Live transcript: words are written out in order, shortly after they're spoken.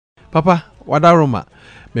Papa, wadaroma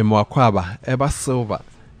memo akwaba eba silver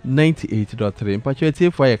 98.3.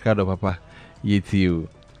 Mpacho for your card, Papa. Yetiu.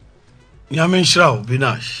 Yamin Shrao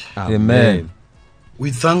Binash. Amen.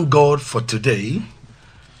 We thank God for today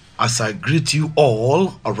as I greet you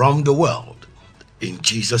all around the world in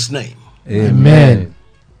Jesus' name. Amen.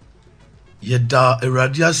 Yeda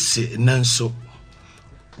eradia se nanso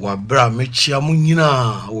wabra mechia mu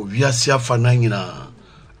nyina wo wiase afana nyina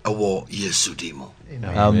ewo Yesu dimo.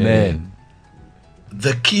 Amen.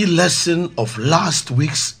 The key lesson of last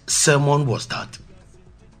week's sermon was that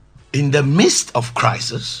in the midst of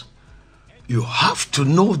crisis, you have to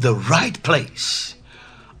know the right place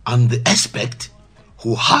and the expert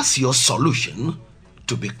who has your solution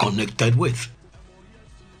to be connected with.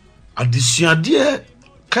 Adisuade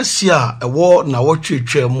kasia ewo na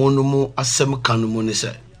wotwetwe mu mu asem kanu mu ne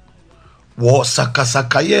se wo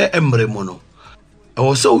sakasakaye emre mu no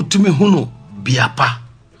ewo se utumi hunu biapa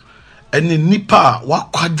eni nipa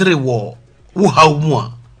wakwadre wo haw mu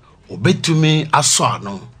a obetumi aso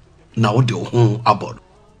ano na wo de ho abod.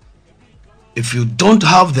 If you don't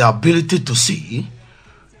have the ability to see,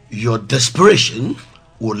 your desperation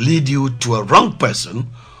will lead you to a wrong person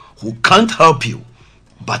who can't help you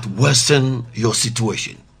but worsen your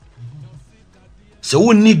situation. So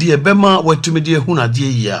we need the bema wetumi de hu na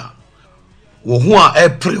de ya wo ho a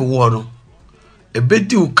epre wo no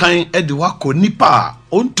ebedi ukan ede wako nipa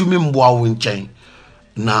ontumi mboa wo nchen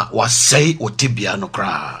na wasei otibia no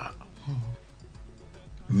kra.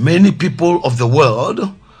 Many people of the world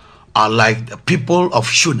are like the people of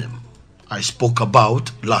Shunem I spoke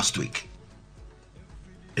about last week.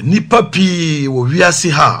 Nipa pi wo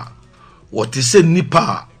wiase ha what is say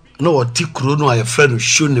nipa no oti kuro no aye friend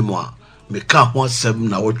Shunem a meka ho asem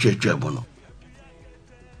na wotwetwe bo no.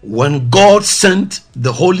 When God sent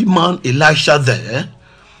the holy man Elisha there,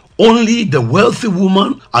 only the wealthy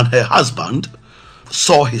woman and her husband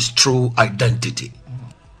saw his true identity.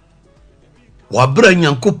 Wabra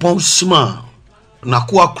nyankopon suma na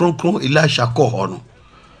kwa kronkron Elisha ko ho no.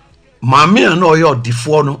 Maame na oyo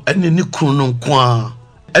difo no ene ni kunu no kwa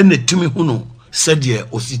ene tumi hu no sede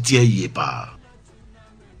ositie yie pa.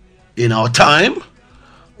 In our time,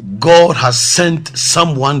 God has sent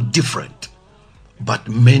someone different, but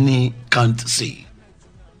many can't see.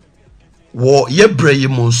 Wo yebre yi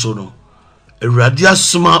monso no Awurade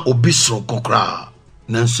asoma obi soro kokra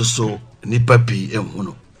nanso so nipa pi enhu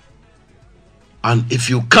no. And if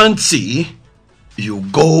you can't see, you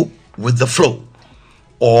go with the flow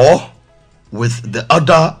or with the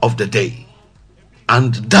order of the day,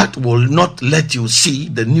 and that will not let you see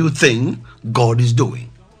the new thing God is doing.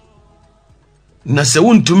 Na se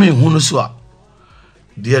wontumi hu no so a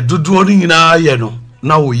de dodo ri nyina ye no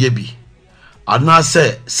na wo ye bi ana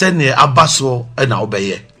se ne abaso na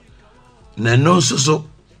obeye na no so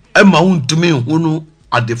ema wontumi hu no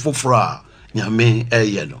ade foforo a nyame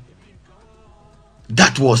eye no.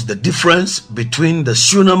 That was the difference between the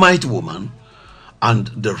Shunammite woman and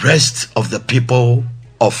the rest of the people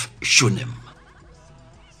of Shunem.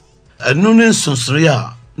 Enunin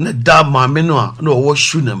sonsria ne da maame no a no wo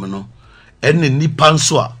Shunem no ene nipa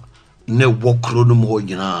nso a ne wokro no mo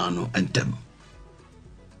nyina no entem.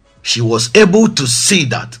 She was able to see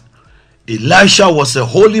that Elisha was a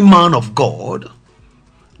holy man of God,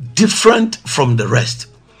 different from the rest,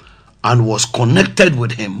 and was connected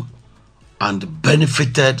with him and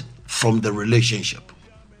benefited from the relationship.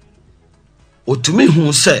 Otumi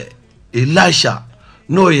hu se Elisha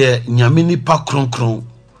no ye nyame nipa kronkron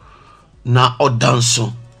na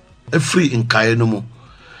odanso efri nkae no mu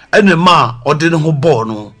ene ma ode ne ho bo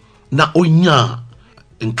no na onya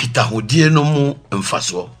nkitahodie no mu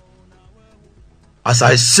mfaso. As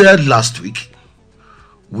I said last week,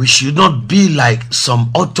 we should not be like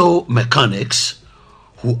some auto mechanics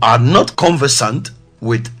who are not conversant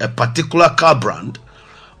with a particular car brand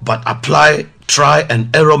but apply try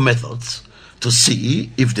and error methods to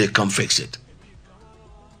see if they can fix it.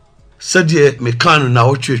 Sadie mekano na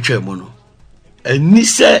otwetwe mu no eni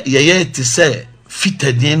se yeye ti se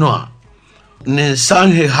fitadin no a ne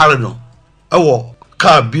sanhe hare no ewo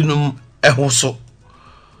car binum eho so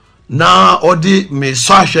na odi me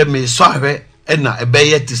so ahwe na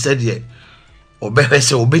ebeye ti se de obehwe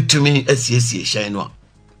se obetumi asiesie hyan no.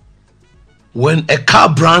 When a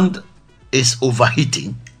car brand is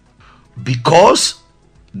overheating because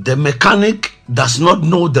the mechanic does not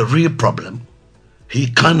know the real problem, he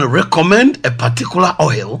can recommend a particular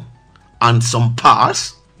oil and some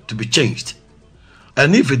parts to be changed.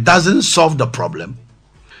 And if it doesn't solve the problem,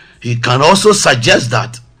 he can also suggest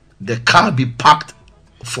that the car be packed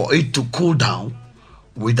for it to cool down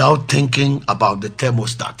without thinking about the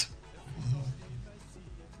thermostat.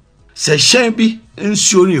 se shen bi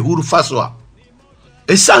nsuo no ehuru fa so a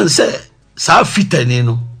esan se sa fitani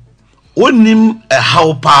no onim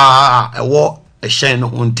how pa ewo shen no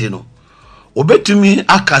honti no obetumi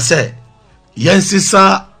aka se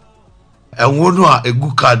yensisa enwo no a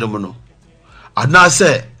egu card mu no ana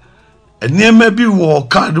se enema bi wo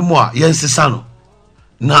card mu a yensisa no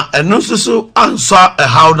na eno so ansa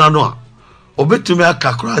how na no a obetumi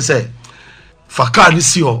aka kra se faka ni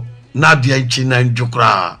si ho na de anchi na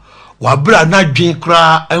ndwukra wabra na dwen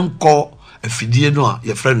kra enko afidie no a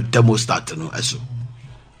your friend thermostat no eso.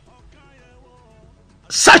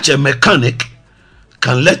 Such a mechanic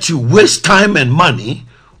can let you waste time and money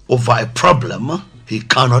over a problem he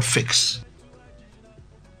cannot fix.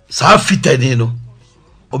 Sa fitani no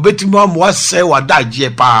obetimi amwa se wadagye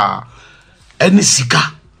pa eni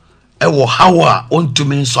sika ewo hawa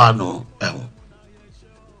ontumi nso ano eho.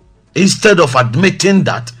 Instead of admitting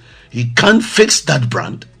that he can't fix that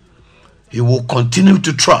brand, he will continue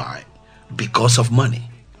to try because of money.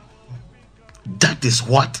 That is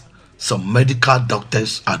what some medical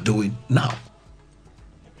doctors are doing now.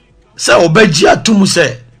 So obeji atumu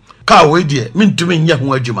se ka we die mintumi nya ho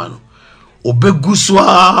adwuma no obegu so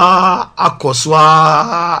akoswa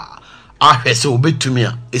ahwese obetumi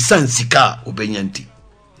a esan sika obenyanti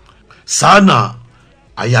sana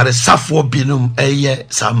ayare safo binum eye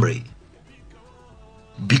samre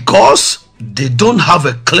because they don't have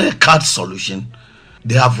a clear-cut solution.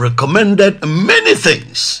 They have recommended many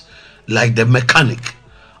things like the mechanic,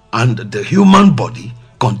 and the human body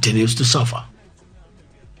continues to suffer.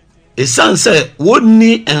 Esan say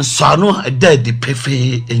woni ensano dead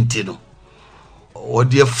pefe entino or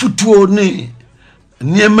the futuo ne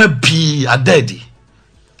niema bi adedi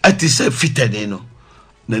ati say fitene no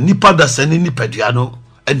na nipa da sene nipadua no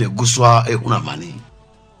ene guswa ehuna mani.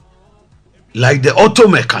 Like the auto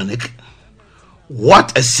mechanic,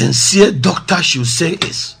 what a sincere doctor should say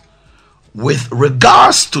is, with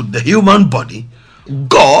regards to the human body,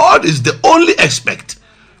 God is the only expert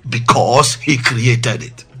because he created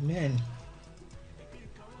it. Amen.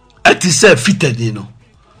 Eti se fitedi no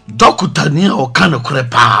doctor ni o kan kore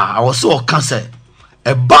pa o so o kan se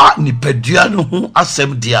e ba ni pedua no ho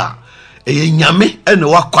asem dia e nyame ene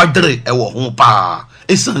wa kwadre e wo ho pa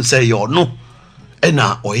esan se yo no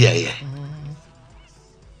ena oyeye.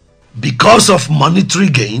 Because of monetary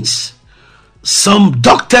gains, some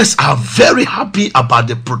doctors are very happy about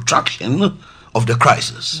the protraction of the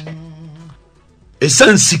crisis.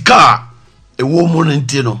 Esen sika e wo mo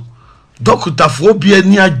ntino doctor fo bia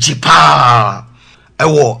ni agipa e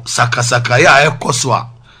wo sakasaka ya ekoso a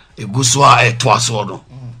eguso a etoaso no.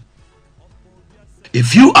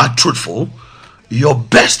 If you are truthful, your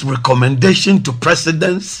best recommendation to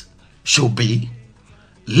presidents should be,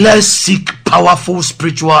 let's seek powerful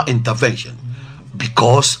spiritual intervention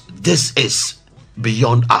because this is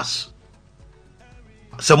beyond us.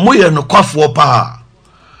 Se moye no kwafo pa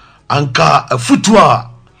anka afutua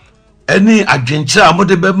eni adwenkyere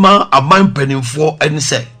amode bema aman panimfo eni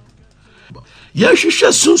se ye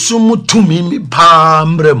hwehwe sunsum mutumi mi pa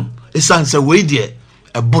mrem esanse we de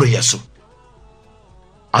eboro yeso.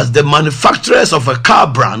 As the manufacturers of a car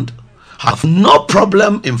brand have no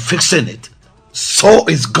problem in fixing it, so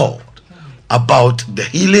is God about the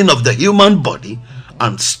healing of the human body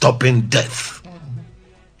and stopping death.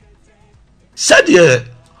 Said ye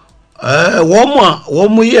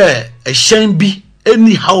womu ye a shen bi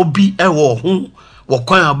anyhow bi ewo hu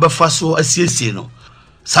wakwan abefa so asiesie no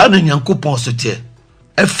sa na Nyankopon so tie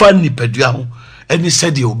efa nipadua ho eni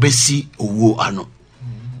said ye obesi owo ano.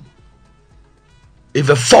 If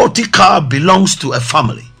a faulty car belongs to a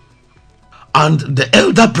family and the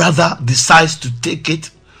elder brother decides to take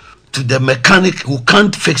it to the mechanic who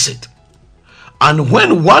can't fix it, and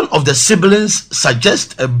when one of the siblings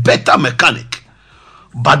suggests a better mechanic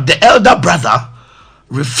but the elder brother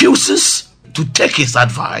refuses to take his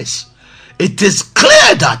advice, it is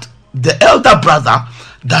clear that the elder brother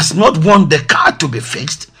does not want the car to be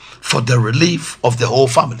fixed for the relief of the whole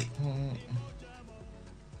family.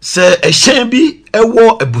 Se ehyen bi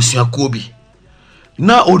ewo ebusuakuo bi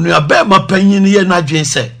na onuabe mapanyin ye na dwen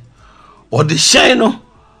se o de hyen no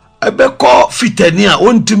ebekọ fitani a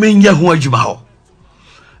ontumi nya ho adwuma ho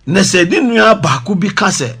na se di nua baako bi ka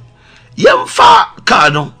se yemfa ka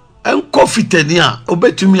no enko fitani a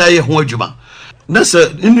obetumi aye ho adwuma na se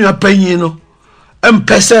nua panyin no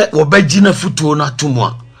empese wo bagina futuo na tomo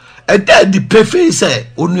a eda di pefe se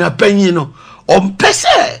onua panyin no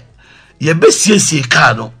ompese ye besiesie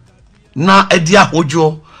ka no na edi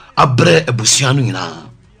ahojo abre abusua no nyina.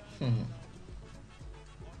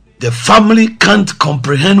 The family can't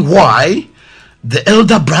comprehend why The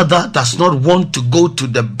elder brother does not want to go to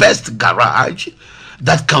the best garage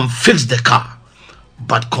that can fix the car,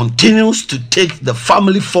 but continues to take the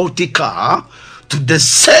family faulty car to the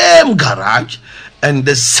same garage and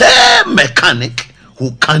the same mechanic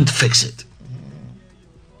who can't fix it.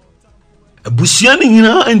 Abusuani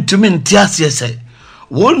nyina ntumi ntiase se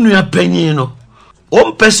wonua panyin no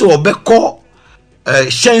ompese obekọ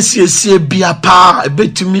hyansiesie bia pa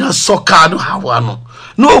ebetumi asoka no hawa no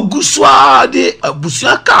na ogusu ade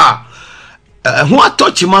abusua ka ho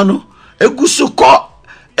atochima no egusu kọ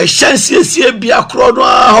hyansiesie bia kro no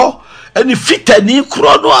ho eni fitani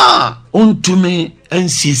kro no a ontumi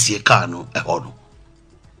ansiesie ka no eho no.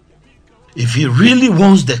 If he really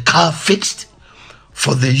wants the car fixed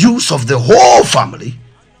for the use of the whole family,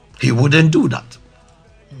 he wouldn't do that.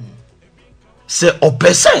 Se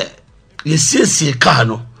opese yesiesie car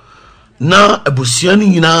no na abusuani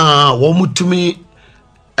nyina wo mutumi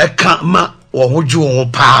eka ma wo hoju wo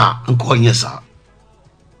pa nkonye sa.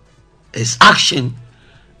 His action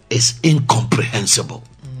is incomprehensible.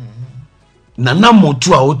 Nana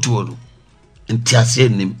motu a otuo no ntiase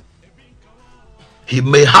nim. He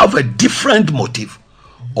may have a different motive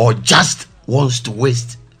or just wants to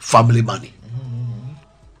waste family money.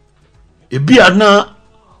 Ebia na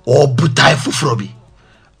obutai fufuro bi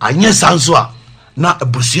anye sanso a na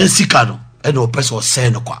abusuan sika no e na opese o say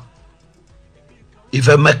no kwa. If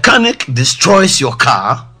a mechanic destroys your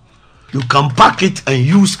car, you can pack it and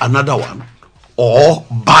use another one or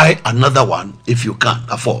buy another one if you can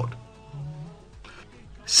afford.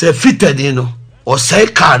 Say fitted no or say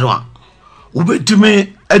car no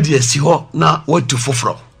ubetumi ediesi ho na watu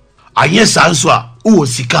fufuro. Anye sanso a uwo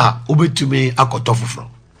sika ubetumi akoto fufuro.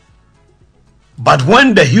 But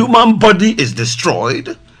when the human body is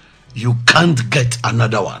destroyed, you can't get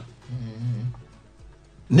another one.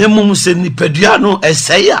 Nemum se nipadua no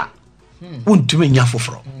eseya untumi nya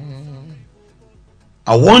fufuro.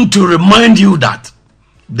 I want to remind you that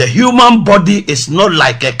the human body is not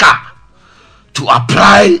like a car to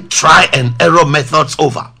apply try and error methods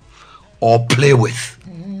over or play with.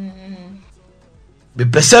 Be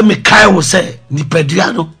pese me kai wo se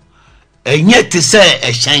nipadua no enye te se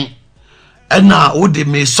ehyen ena wo de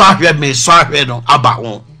me so ahwe no aba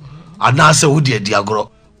ho ana se wo de diagoro.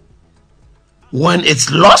 When it's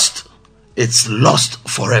lost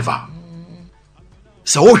forever.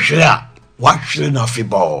 So wo hwe a wa hwe na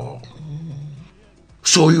fibo.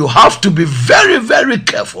 So you have to be very, very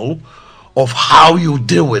careful of how you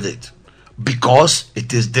deal with it, because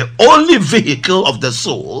it is the only vehicle of the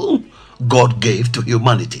soul God gave to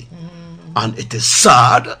humanity, and it is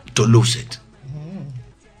sad to lose it.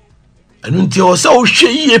 And until so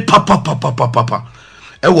she papa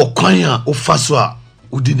e wo kwan a ofaso a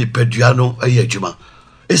udi ni pedua no eye adwuma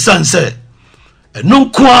esan se eno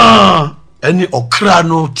kwa eni okra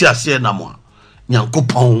no tiase na mo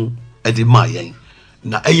nyankopon e di mayen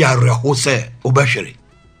na eyareho se obehwere.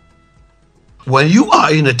 When you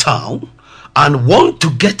are in a town and want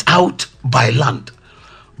to get out by land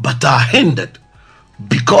but are hindered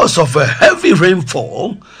because of a heavy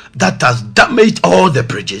rainfall that has damaged all the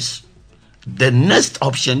bridges, the next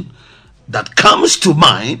option that comes to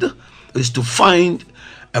mind is to find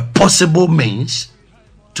a possible means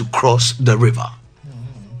to cross the river.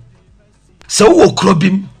 So wo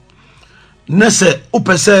krobim na se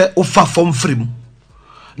opese ofa fom frim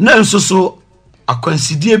na nso so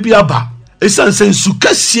akwansidie bi aba esanse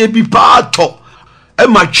nsukasie bi paato e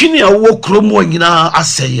matwini a wo kromo nyina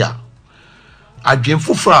aseya adwen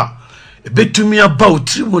fofora ebetumi aba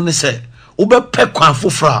otiri mu ne se obepe kwan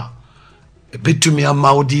fofora ebetumi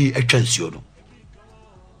amaudi etwansio no.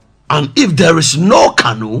 And if there is no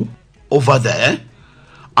canoe over there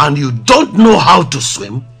and you don't know how to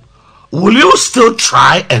swim, will you still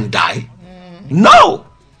try and die? No.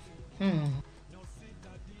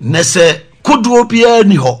 Nese kuduo bia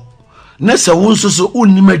ni ho. Nese wonso so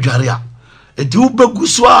unni madware a edi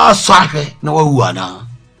ubeguso aso ahwe na wawu ana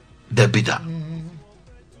debida.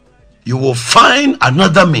 You will find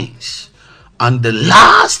another means, and the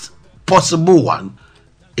last possible one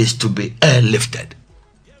is to be airlifted.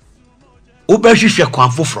 Ubehwehwe kwan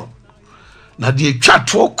foforo na de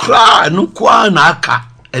twato kra no kwa na aka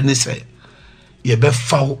eni se ye be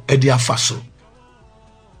faw edi afaso.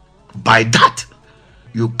 By that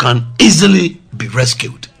you can easily be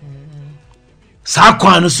rescued. Sa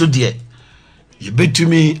kwan no so de ye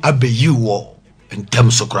betumi abeyi wo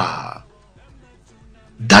entem so kra.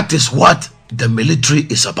 That is what the military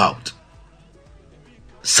is about.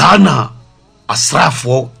 Sana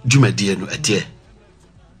asrafo dwumadie no etie.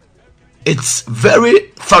 It's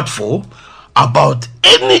very thoughtful about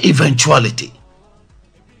any eventuality.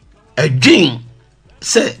 A dream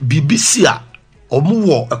say BBC a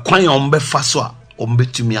omuwo ekwan ombefa so a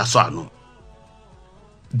ombetumi aso ano.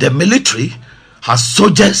 The military has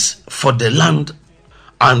soldiers for the land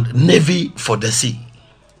and navy for the sea.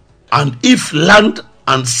 And if land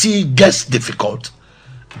and sea gets difficult,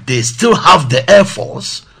 they still have the Air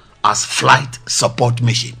Force as flight support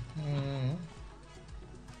mission.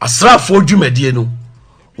 Asrafo dwumadie no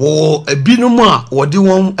wo ebinum a wodi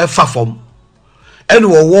won efa fom ene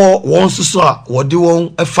wo won soso a wodi won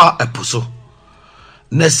efa eposo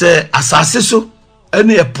ne se asase so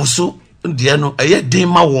ene eposo de no eye den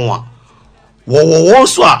ma won a wo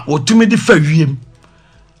so a wotumi de fa wiem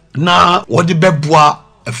na wodi beboa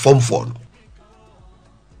efomfo no.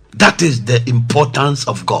 That is the importance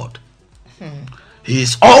of God. He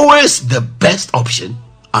is always the best option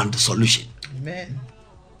and the solution. Amen.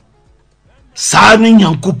 Sani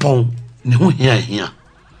Nyankopon ne ho hia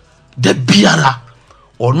de biara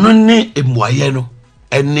ono ne emuaye no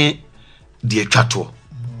ene de atwato.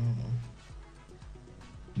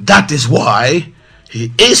 That is why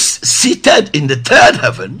he is seated in the third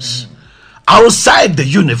heavens outside the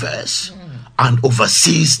universe and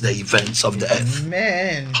oversees the events of the earth.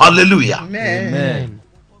 Amen. Hallelujah. Amen.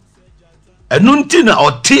 Enunti na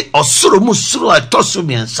oti osoro musoro atoso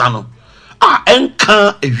miensa no a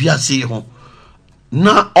enka ewiase ho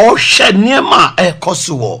na ohwe niema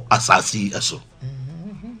ekoso wo asasi eso.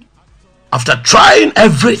 After trying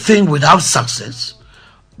everything without success,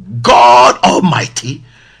 God Almighty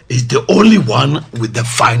is the only one with the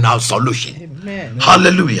final solution. Amen.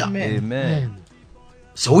 Hallelujah. Amen.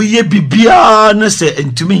 So we ye bibia na se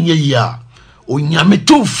entumi nye ya onyame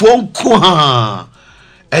tofo nko ha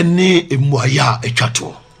ene emuaya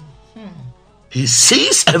etwato. He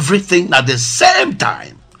sees everything at the same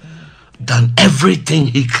time than everything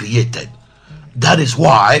he created. That is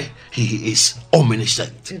why he is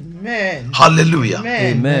omniscient. Amen. Hallelujah.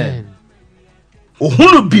 Amen.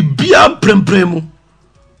 Ohunu bibia prempremu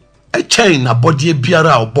e chain na body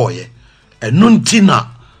biara oboye enu ntina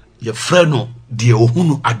ye freno de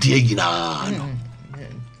ohunu ade agina no.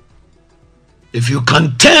 If you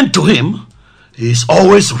can turn to him, he is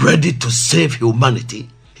always ready to save humanity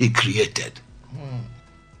he created.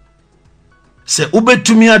 Se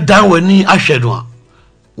ubetumi adan wani ahwedo a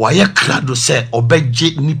waye krado se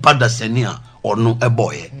obeje nipa dasani a ono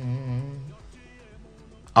eboye.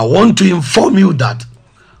 I want to inform you that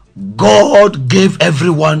God gave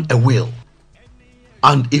everyone a will.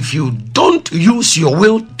 And if you don't use your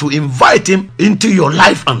will to invite him into your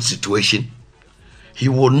life and situation, he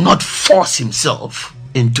will not force himself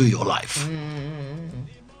into your life.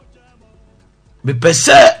 Me pese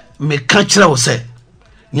me kanchira wo se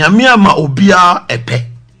nyame ama obia epe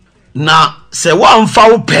na se wa mfa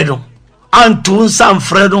wo pe no anto nsa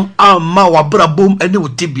mfre no amma wabrabom ene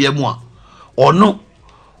wotibia mu a ono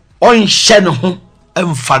onhye ne ho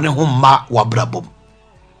emfa ne ho ma wabrabom.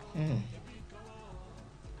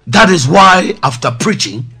 That is why after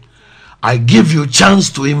preaching I give you a chance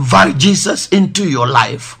to invite Jesus into your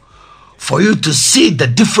life for you to see the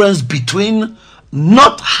difference between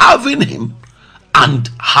not having him and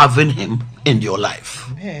having him in your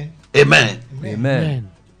life. Amen. Amen.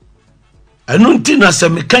 Amen. Enunti na se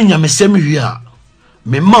me kanya me se me wi a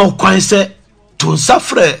me ma okwan se to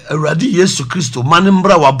nsafre awurade Yesu Kristo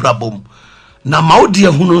manimbra wabrabom na maudi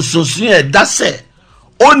ehunu sonsun e da se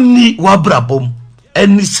onni wabrabom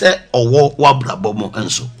eni se owo wabrabom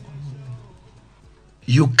enso.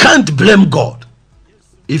 You can't blame God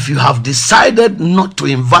if you have decided not to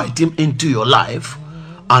invite him into your life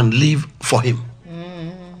and live for him.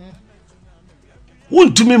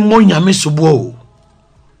 Wontumi monyame sobo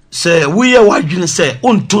se we wadwene se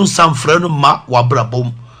onto nsamfra no ma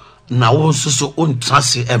wabrabom na wonsoso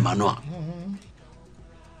ontrase emano.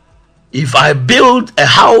 If I build a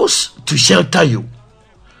house to shelter you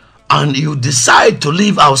and you decide to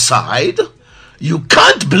live outside, you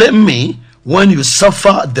can't blame me when you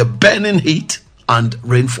suffer the burning heat and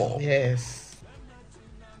rainfall. Yes.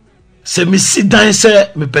 Se me sidan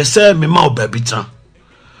se me pese me ma obabitra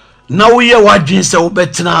na wo ye wadwen se wo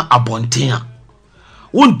betena abonten a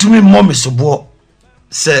wontumi mo me sobo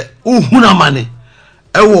se uhuna mane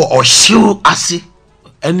ewo ohyew ase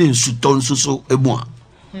ene nsuton soso emu a.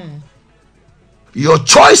 Your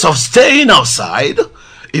choice of staying outside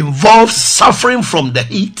involves suffering from the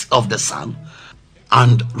heat of the sun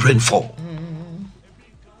and rainfall.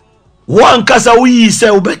 One kasa we say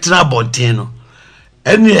ubetena abonten no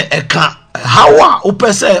ene eka hawa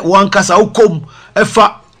upese one kasa ukom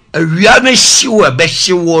efa awia na hyew ebe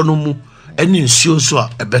hyew no mu ene nsuo so a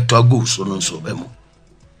ebeto agu so no so be mu.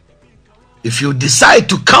 If you decide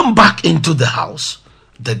to come back into the house,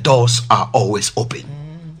 the doors are always open.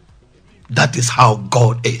 That is how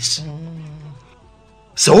God is.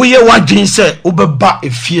 So we wadwin say obeba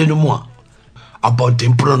efie no mu a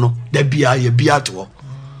abontempro no da bia ye bia to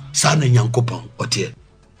sa na Nyankopon otie.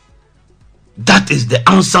 That is the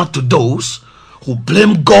answer to those who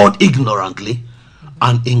blame God ignorantly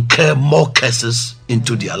and incur more curses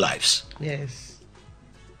into their lives. Yes.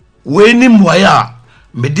 We ni mwaya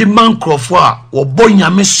medi man krofo a wo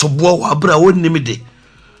bonyame sobo wa bra wonni de.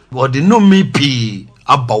 Wo de no mi pi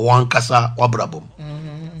aba wan kasa wa brabom.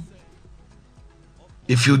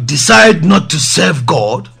 If you decide not to serve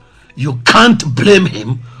God, you can't blame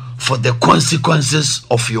him for the consequences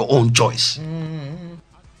of your own choice.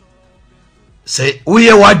 Say, we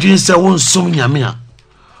are watching say won sum nyame a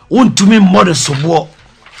won tumi mmore sobo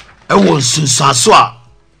e won sunsanso a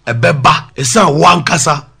ebeba esa wan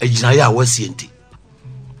kasa agina ya wasienti.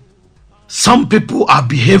 Some people are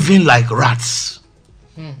behaving like rats.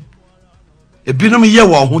 Ebinom ye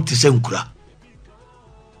won ho ti se nkura.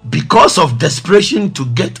 Because of desperation to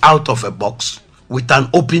get out of a box with an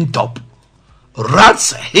open top,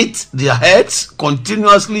 rats hit their heads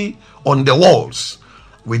continuously on the walls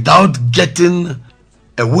without getting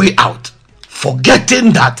a way out,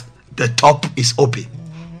 forgetting that the top is open.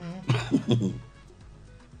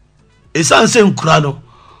 Esan se nkura no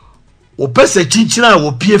wo pese chinchina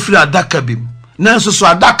wo pie firi adaka bim nanso so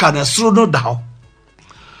adaka na soro no da ho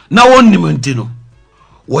na wonnim ntino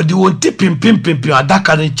wodi wonti pimpim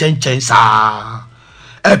adaka ne chenchen sa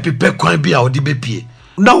epipe kwan bia wodi bepie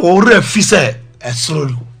na wo re fi se esoro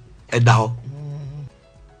no eda ho.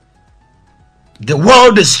 The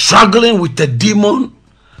world is struggling with a demon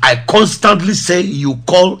I constantly say you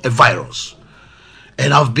call a virus,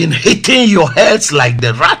 and I've been hitting your heads like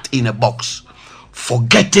the rat in a box,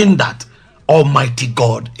 forgetting that Almighty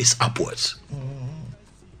God is upwards.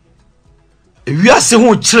 If you are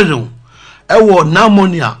saying children ewo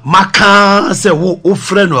namonia maka se wo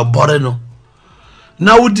ofre no bore no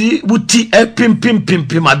na wudi wuti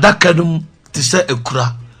pimpim adaka dum ti se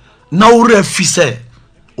ekura na wo re fi se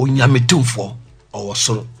onyametumfo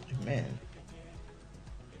owosoro. Amen.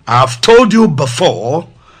 I have told you before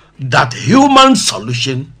that human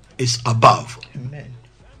solution is above. Amen.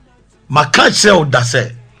 Maka che o da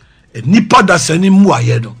se nipa da se ni mu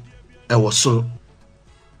aye no ewosoro.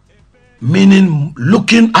 Meaning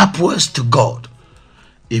looking upwards to God.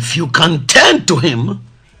 If you can turn to him,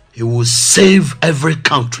 he will save every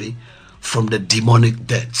country from the demonic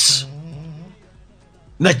deaths.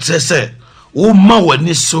 Next say, o ma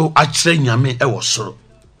wani so akire nyame e wosoro.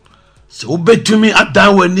 Se obetumi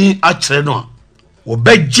adan wani akire no,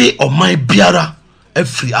 obegye oman biara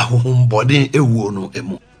afri ahohombode ewuo no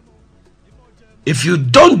emu. If you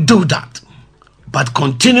don't do that, but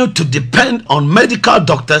continue to depend on medical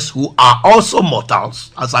doctors who are also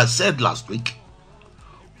mortals, as I said last week,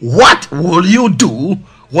 what will you do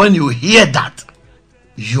when you hear that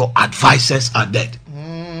your advisors are dead?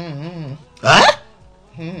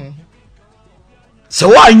 So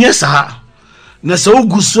why yes na so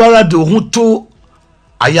guswara de huto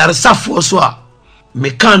ayaresafo so a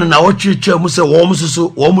mekan na wotwetwa mu se wo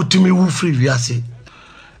mususu wo mutumi wu free wiase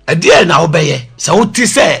e de na obeye se woti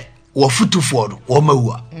se wo futufo no wo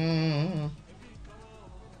mawua.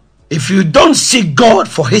 If you don't seek God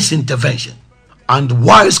for his intervention and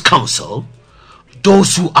wise counsel,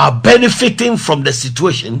 those who are benefiting from the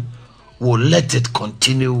situation will let it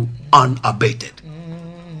continue unabated.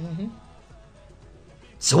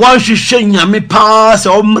 So once you shenya me pass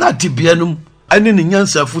or mratibianum, and in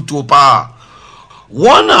yansa futu pa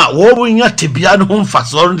wana wo nya tibian hom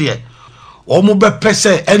fason de o mo be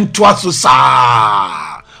pese entwa so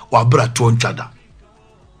sa wa bra to ntwada.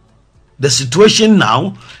 The situation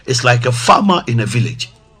now is like a farmer in a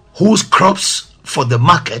village whose crops for the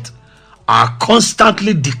market are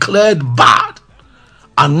constantly declared bad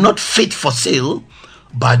and not fit for sale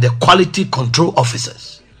by the quality control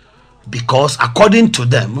officers, because according to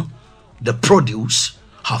them the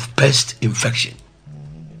have pest infection.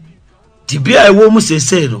 Tibia ewo mu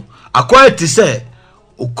sese no akwai ti se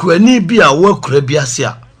okuani bi a wo kura bi ase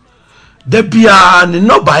a da bia ne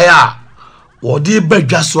no baya wodi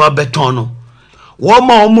badwa so abeton no wo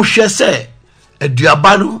ma o mu hwe se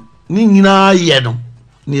aduaba no ni nyina ye no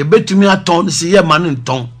ne ebetumi aton se ye ma ne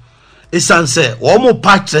nton esan se wo mu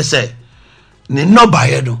pa kire se ne no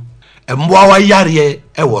baya no emboa wa yare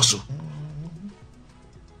ewo so.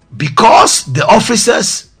 Because the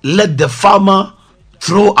officers let the farmer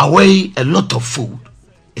throw away a lot of food,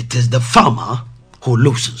 it is the farmer who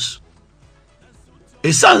loses.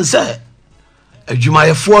 Esan se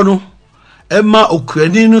adwumayefo no ema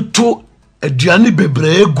okuani no to aduane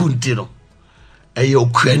bebre egu nti no eye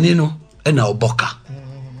okuani no na oboka.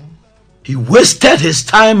 He wasted his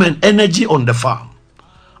time and energy on the farm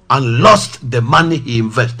and lost the money he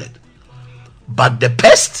invested. But the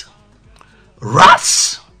pests,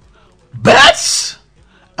 rats, birds,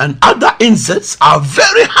 and other insects are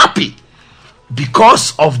very happy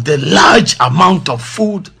because of the large amount of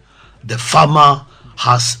food the farmer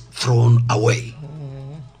has thrown away.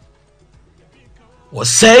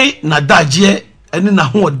 Say na Dadzie ene na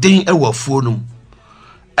ho den e wafuo no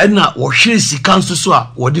ena wo hwe sika nso so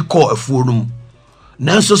a wo de call afuo no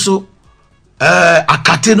nanso so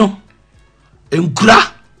akate no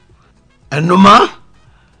enkura enoma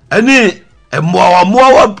ene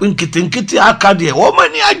emmoawa nkitinkiti akade wo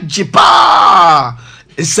mani agipa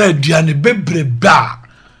esa aduane bebreba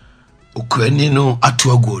okwani no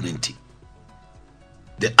ato ago nti.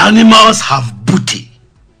 The animals have booty.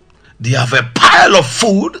 They have a pile of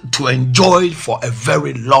food to enjoy for a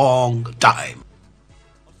very long time.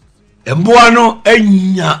 Emboa no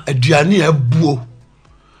enya aduane abuo.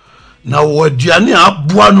 Na wo aduane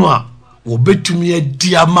aboa no a wo betumi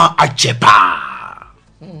adiama achepa.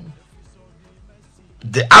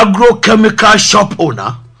 The agrochemical shop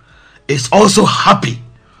owner is also happy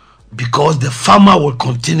because the farmer will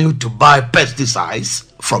continue to buy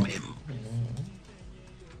pesticides from him.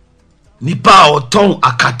 Nipa oton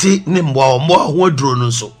akate ne mboa ho aduro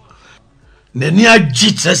no so nani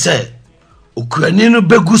agi trese okuani no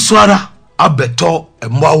begu soara abeto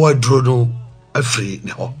mboa aduro no afri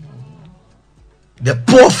ne ho. The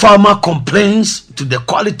poor farmer complains to the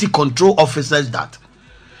quality control officers that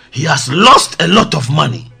he has lost a lot of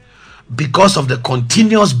money because of the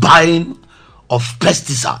continuous buying of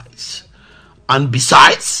pesticides, and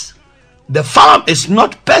besides, the farm is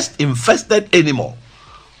not pest infested anymore.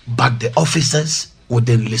 But the officers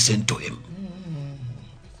wouldn't listen to him.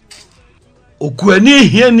 Okuani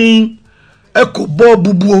hiani eko bo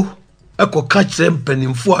bubuo eko ka kire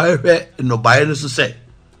mpanimfo a ehwe no bae no so se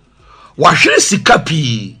wahwere sika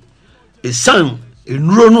pi esan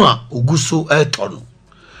enuro no a oguso eto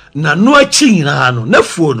na no achi nyina no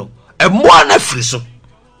nafuo no emmoa na firi so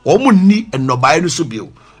wo munni no bae no so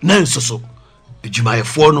bio na nsoso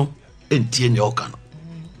ejumayefo no entie ne oka no.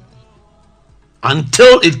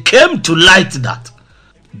 Until it came to light that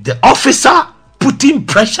the officer putting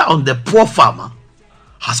pressure on the poor farmer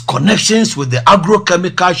has connections with the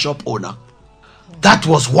agrochemical shop owner. That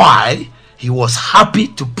was why he was happy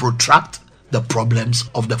to protract the problems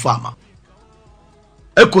of the farmer.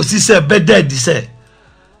 Ekosi se bede di se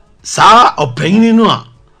sa opanyini no a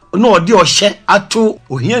no odi ohye ato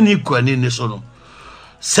ohiani kwani ni so no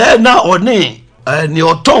se na one ni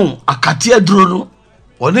oton akate aduro no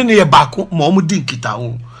one ne ye bako ma omudi nkita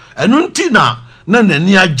ho enu nti na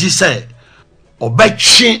nani agi se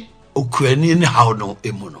obetwe okuani ne how no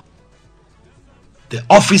emu no. The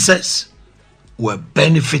officers were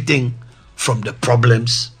benefiting from the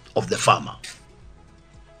problems of the farmer.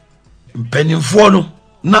 Mpanimfo no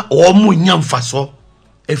na omu nyamfaso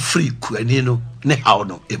efri kuani no ne how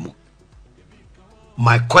no emu.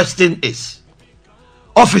 My question is,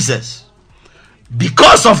 officers,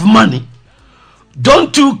 because of money,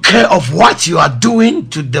 don't you care of what you are doing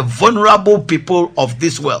to the vulnerable people of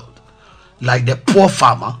this world, like the poor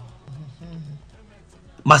farmer?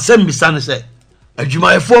 Masem bisane se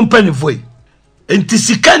adwumayefo mpanifo enti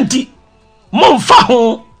sikanti momfa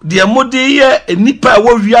ho de mode ye enipa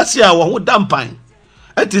wo wiase a wo ho dampan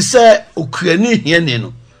eti se okuani hiani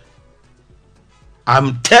no.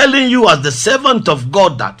 I'm telling you as the servant of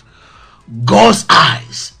God that God's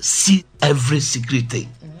eyes see every secret thing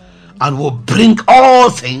and will bring all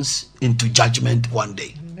things into judgment one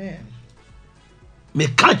day. Amen. Me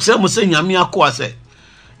catch them say nyame akwa se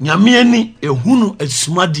nyame ani ehunu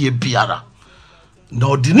esumade biara na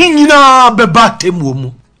odini nyina beba temu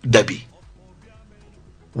mu dabi.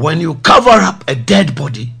 When you cover up a dead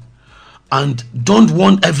body and don't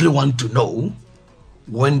want everyone to know,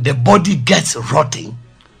 when the body gets rotting,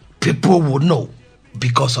 people will know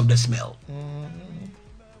because of the smell.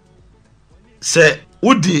 Say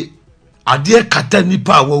udi ade kata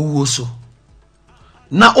nipa wawu so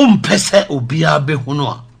na umpese obia be hunu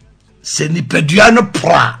a se nipadua no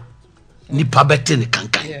pra nipa bete ne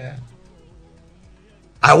kankan.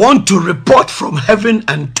 I want to report from heaven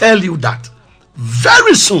and tell you that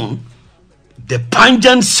very soon the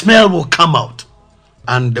pungent smell will come out,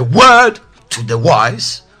 and the word to the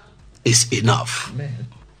wise is enough. Amen.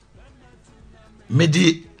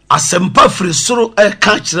 Medi asempa firi soro e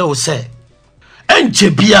ka kire wo se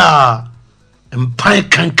enche bia mpan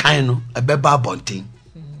kankan no ebeba abonten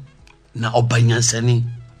na obanyansani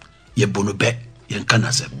ye bonobe ye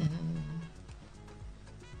nkanasem.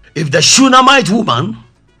 If the Shunammite woman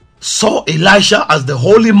saw Elisha as the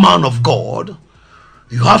holy man of God,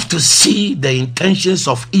 you have to see the intentions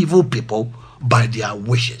of evil people by their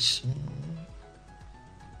wishes.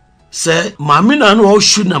 Say, Mamina no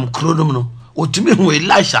shunam kronum no, otumi hu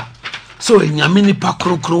Elisha, so enyame nipa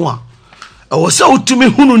kronkron a. E wo se otumi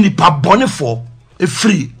hunu nipa bonefo, e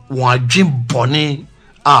free won adwen bone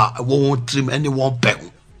a wo trim anyone peg.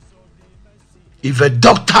 If a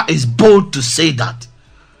doctor is bold to say that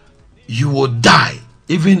you will die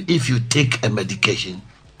even if you take a medication,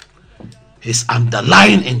 his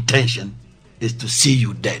underlying intention is to see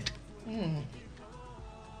you dead.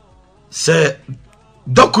 Say,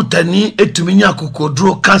 dokutani etumi nya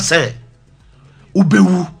kokodro Kaase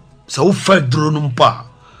ubewu sa wo fa dro no mpa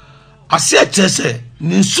ase eche se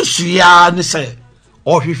ni nsusu ya ni se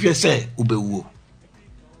ohwehwe se ubewu.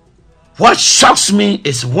 What shocks me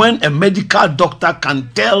is when a medical doctor can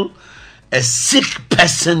tell a sick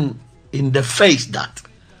person in the face that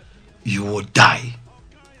you will die.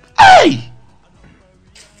 Hey!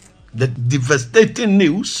 The devastating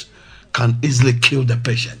news can easily kill the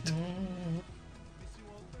patient.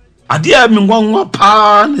 Adia mi ngwa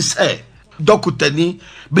pa ni se dokutani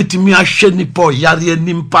betimi ahwe ni po yare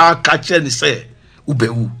nimpa ka che ni se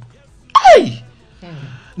ubewu. Hey!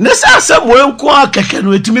 Nesa asem wo enko akeke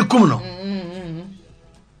no etimi kum no.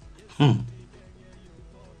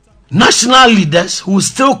 National leaders who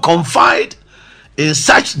still confide in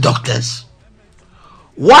such doctors,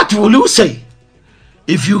 what will you say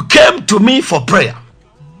if you came to me for prayer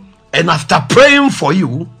and after praying for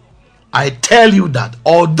you, I tell you that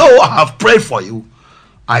although I have prayed for you,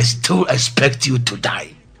 I still expect you to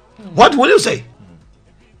die? What will you say?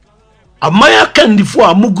 Amaya kandifo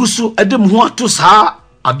amugusu edem ho ato saa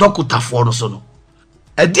adokutafo no so no.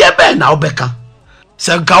 Ede be na obeka.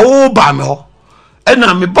 Se nka wo ba me ho.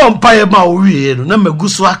 Ena me bompaye ma wo wie no na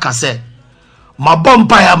magusu aka se ma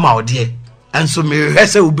bompaye ma ode. Enso me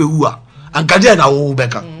hwese obewu a anka de na wo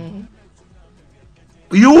beka.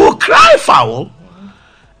 You will cry foul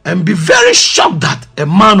and be very shocked that a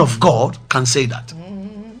man of God can say that.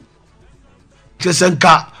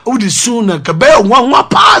 Kesenka udi suna ka be wanwa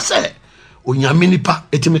pa se onyame nipa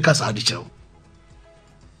etimika sa ade kire.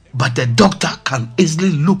 But a doctor can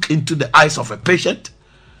easily look into the eyes of a patient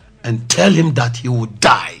and tell him that he will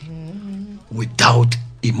die without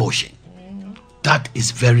emotion. That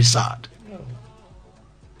is very sad.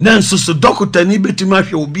 Nanso so doctor ni betimi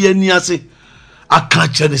ahwe obi ani ase aka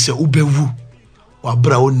kire se ubewu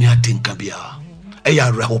wabra oni atinka bia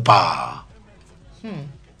eya rehopa.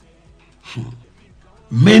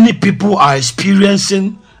 Many people are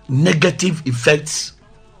experiencing negative effects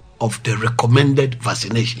of the recommended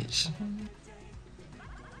vaccinations.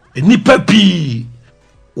 Nipa pi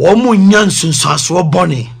womu nyansun saso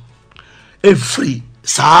boni e free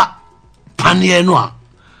sa panie no a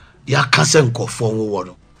ya kase nkofo wo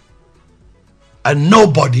no, and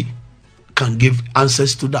nobody can give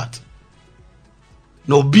answers to that.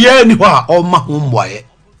 No bia ni wa o ma ho mboye.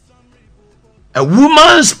 A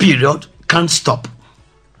woman's period can't stop,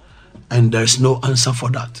 and there's no answer for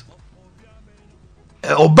that.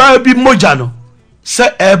 Oba bi moja no se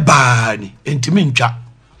eba ni entimi ntwa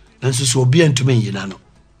nanso so obi entimi yina no.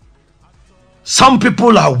 Some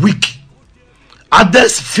people are weak,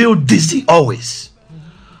 others feel dizzy always,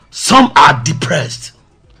 some are depressed,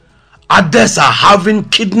 others are having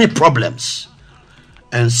kidney problems,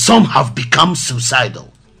 and some have become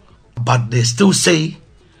suicidal, but they still say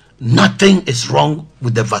nothing is wrong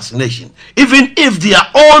with the vaccination, even if their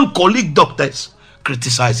own colleague doctors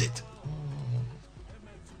criticize it.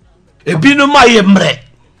 Ebinum ayemre,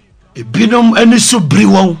 ebinum enisu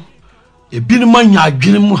briwon, ebinum anya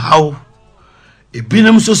adwenem haw,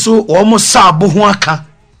 ebinum soso omo saabo ho aka,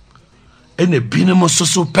 ene ebinum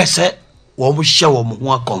soso pese omo hye omo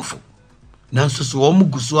ho akonfo. Nanso so omo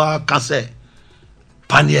gusu aka se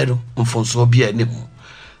paniero mfonso bia eni ho.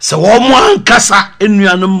 Se omo ankasa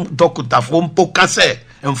enuanum dokutafo mpo kase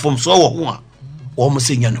mfomso wo ho a omo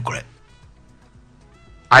se nya nokre.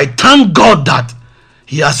 I thank God that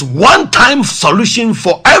He has one-time solution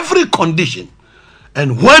for every condition,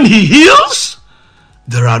 and when He heals,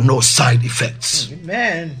 there are no side effects.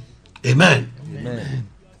 Amen. Amen. Amen.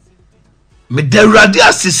 Me derade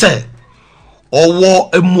asise owo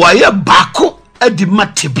emuaye bako edi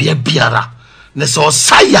matebia biara ne so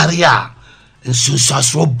sayare a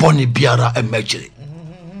nsunsaso boni biara emejire.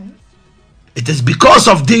 It is because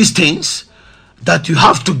of these things that you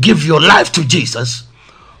have to give your life to Jesus,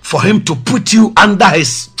 for Him to put you under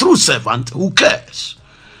His true servant who cares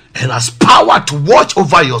and has power to watch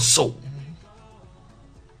over your soul.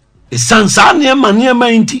 Esansane maniema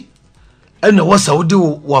inti ɛna wasa wode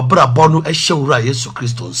wabra bɔno ɛhyɛ wura Yesu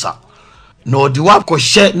Kristo nsa na ɔde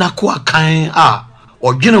wakɔhyɛ nako akan a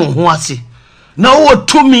ɔdwene wo ho ase na wo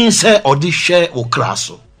tumi sɛ ɔde hwɛ wo kra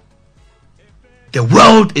so. The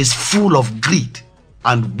world is full of greed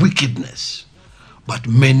and wickedness, but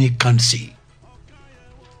many can't see.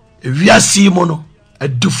 Ewiase mo no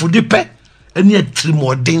adufudi pɛ ɛne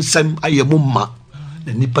atrimɔdensɛm ayɛ mo ma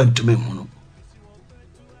na nipa ntumi hu no.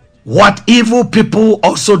 What evil people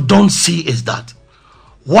also don't see is that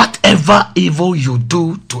whatever evil you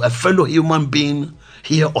do to a fellow human being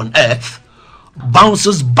here on earth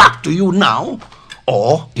bounces back to you now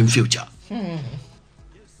or in future.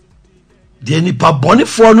 The nipa boni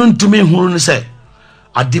for no ntumi hu no sɛ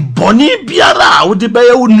ade boni biara a wode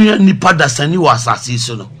bɛyɛ wo nua nipa dasani wɔ asase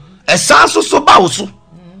so no ɛsan so ba wo so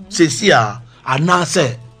sesi a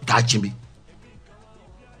anase dachimi.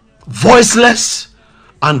 Voiceless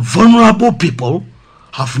and vulnerable people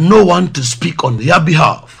have no one to speak on their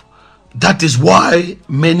behalf. That is why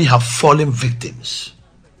many have fallen victims.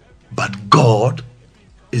 But God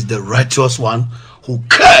is the righteous one who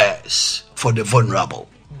cares for the vulnerable.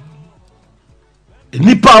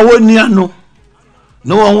 Nipa woni ano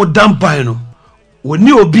no one wo dampan no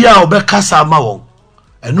woni obi a obekasa ma won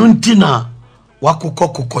eno ntina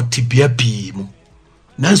wakokokoko tibia pi mu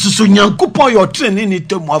nanso so Nyankopon yo trene ni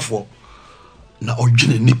temuafo na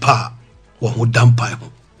odwene nipa wo ho dampan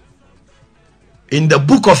ho. In the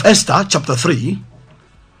book of Esther chapter 3,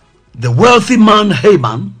 the wealthy man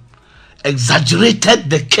Haman exaggerated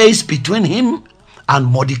the case between him and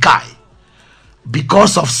Mordecai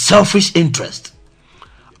because of selfish interest,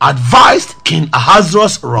 advised King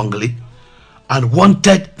Ahasuerus wrongly, and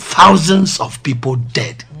wanted thousands of people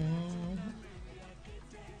dead.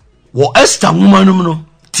 Wo Esther womanum no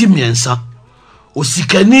timiensa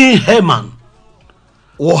osikani Haman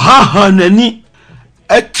wo hahanani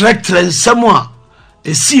etrektre nsɛm a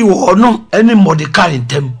esi wo no ene Mordecai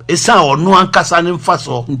ntem esa ono ankasa ne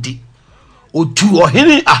mfaso ndi otu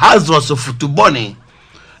ohene Ahasuerus futubone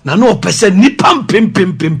na no opese nipa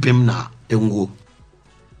pem na enwo.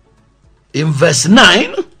 In verse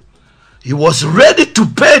 9, he was ready to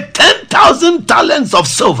pay 10,000 talents of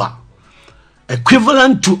silver,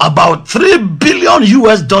 equivalent to about $3 billion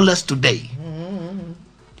today,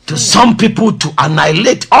 to some people to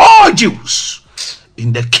annihilate all Jews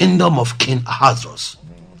in the kingdom of King Ahasuerus,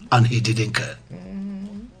 and he didn't care.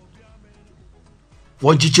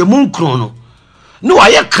 Wanchichemun krono no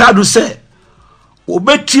aye krado se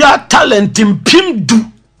obetia talent mpim du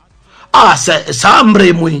se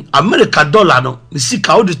samre mu America dollar no ni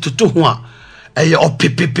sika odi toto ho a eye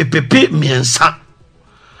opepepepepe miensa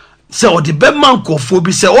se odi be mankofo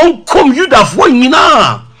bi se onkom Yudafo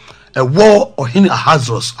nyina ewo ohini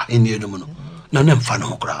Ahasuerus ahini enum no na ne mfa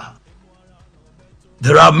no kra.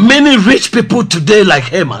 There are many rich people today like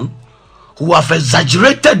Haman who have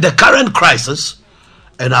exaggerated the current crisis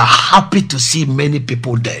and are happy to see many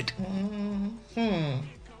people dead.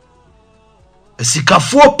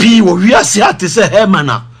 Sikafo pi wo wiase ate se Haman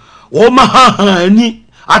a wo mahahani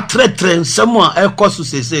atretre nsem a ekoso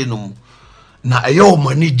sese no na eyo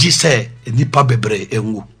mani gi se nipa bebre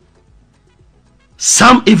enwu.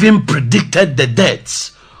 Some even predicted the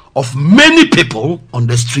deaths of many people on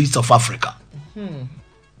the streets of Africa.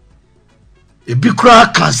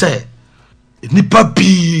 Ebikra Kaase nipa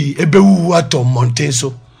pi ebewu ato mountain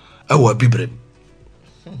so ewa bibrem.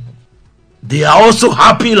 They are also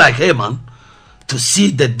happy like Haman to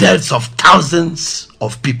see the deaths of thousands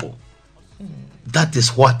of people. That is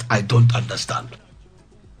what I don't understand.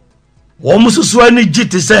 Womususu ani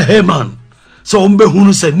jiti se Haman so ombe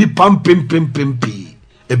hunu se nipa pi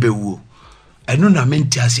ebewu enu na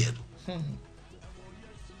menti ase.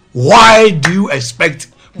 Why do you expect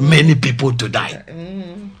many people to die?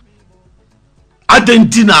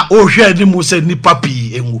 Adentina o hwe ni mu se nipa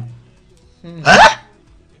pi enwu.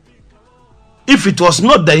 If it was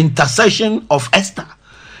not the intercession of Esther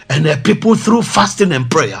and her people through fasting and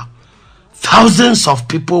prayer, thousands of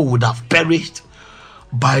people would have perished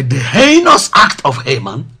by the heinous act of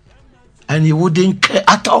Haman, and he wouldn't care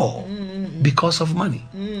at all because of money.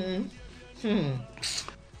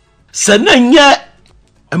 Senenye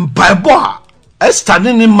mpaibo Esther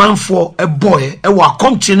ni manfo a boy e wa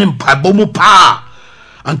komchine mpaibo mu pa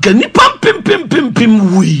anka nipa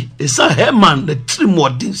pim wi esa Haman the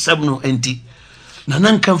trimodin 7 enti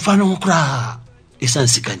nananka mfa no kra esa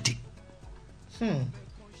nsikanti.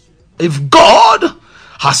 If God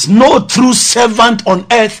has no true servant on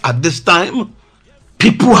earth at this time,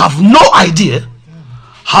 people have no idea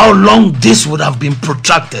how long this would have been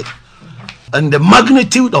protracted, and the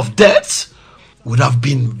magnitude of deaths would have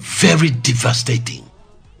been very devastating.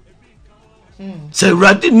 Say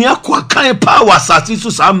Radi Niakwa kind power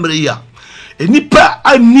satisu samria. Enipa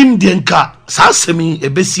anim denka sasemi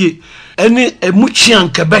ebesi eni emuchian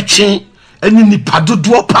kebechen eni nipa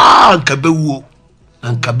dodo pa nkabewu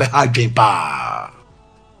nkabe hadwen pa.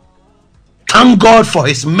 Thank God for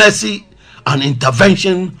his mercy and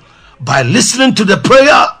intervention by listening to the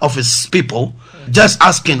prayer of his people, just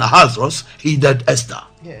asking Ahasuerus, he did Esther.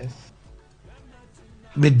 Yes.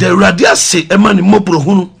 But the radia say emani mobro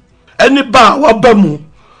hunu eni ba wabamu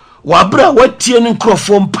wabra watie ni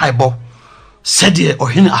nkrofo mpaibo said ye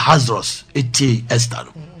ohene Ahasuerus eti Esther.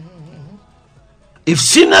 If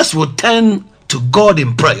sinners will turn to God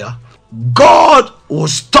in prayer, God will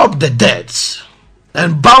stop the deaths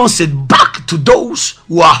and bounce it back to those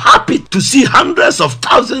who are happy to see hundreds of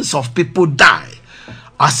thousands of people die,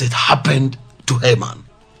 as it happened to Haman.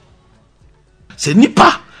 Se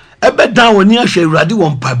nipa ebe dan woni ahwe Awurade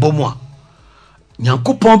won paibo mu a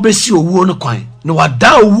Nyankopon besi owuo no kwan na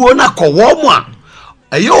wada owuo na kɔwɔ mu a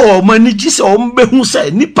ɛyɛ o mani gi se o mbehu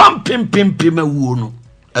se nipa mpempempem awuo no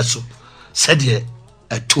ɛso sɛdeɛ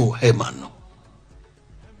ɛto Haman no.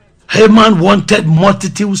 Haman wanted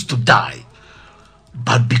multitudes to die,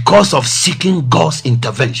 but because of seeking God's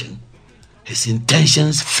intervention, his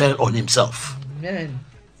intentions fell on himself. Amen.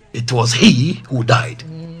 It was he who died.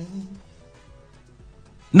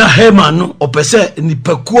 Na Haman no opese ni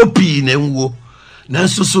pakuo pi na nwuo.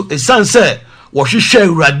 Nanso so esan se wo hwehwe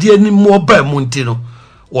Awurade ani mo ba mu nti no,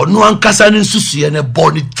 ono ankasa ne nsusuye ne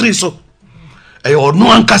boni tri so. Ono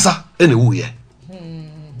ankasa ene wuye.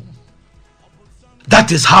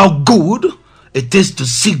 That is how good it is to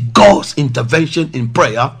seek God's intervention in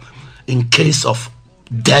prayer in case of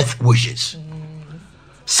death wishes.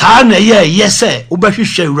 Sa na ye se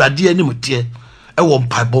obehwehwe Awurade ani mutie e wo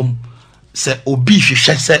mpaibom se obi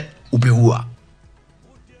hwehwe se obewu a.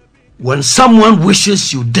 When someone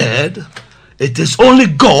wishes you dead, it is only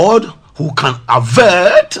God who can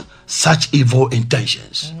avert such evil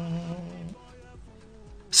intentions.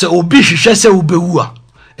 Se obi hwehwe se obewu a,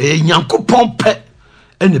 Nyankopon pe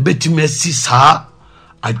ene betime si sa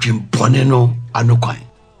adwempone no anokwan.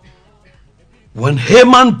 When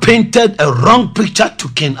Haman painted a wrong picture to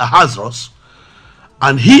King Ahasuerus,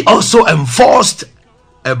 and he also enforced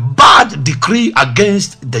a bad decree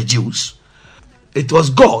against the Jews, it was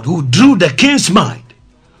God who drew the king's mind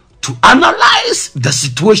to analyze the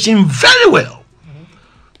situation very well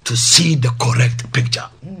to see the correct picture.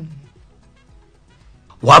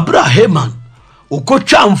 Wabra Haman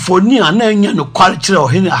ukotwa mfoni ananya no kwalkyere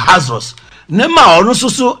ohene Ahasuerus nema ono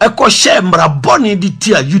soso ekɔhye mrabɔne di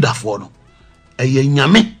tia Judafo no. Eye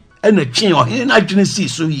nyame ena twen ohene na dwene si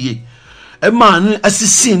so yie ema ne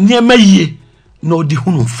asisi niema yie na odi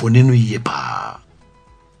hunu mfoni no yie pa.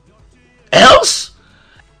 Else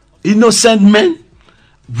innocent men,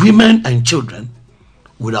 women and children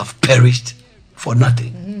would have perished for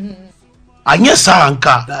nothing. Anya sa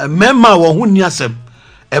anka mema wo hu ni asem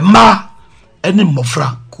ema ene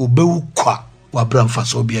mofra ko bewu kwa wabra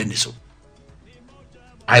mfaso obi ani so.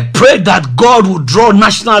 I pray that God will draw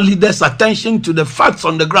national leaders' attention to the facts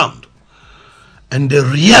on the ground and the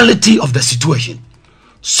reality of the situation,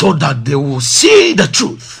 so that they will see the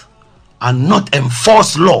truth and not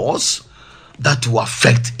enforce laws that will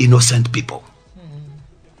affect innocent people.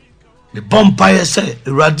 The vampire say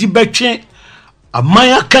Radi betwe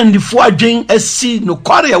amaya kandifo adwen asi no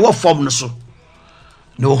kware e wo fom no so.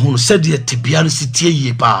 No hu said ye tibia no sitie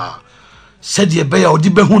ye pa. Said ye be ya odi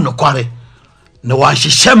be hu no kware. Na wa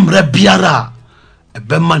hyehyɛ mra biara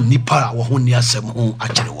ebema nipa wo hu ni asem hu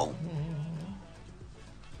akere wo.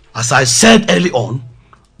 As I said early on,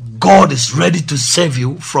 God is ready to save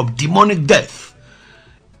you from demonic death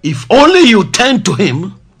if only you turn to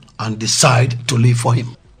him and decide to live for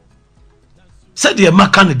him. Said ye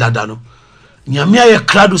makane dada no, nyame aye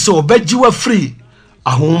krado se obejiwa free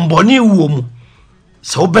ahomboni wo mu.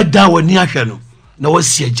 Se obeda wani ahwe no na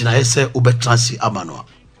wasi agina ye se obetransi amanoa.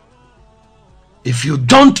 If you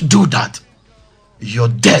don't do that, your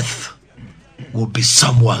death will be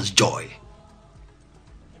someone's joy.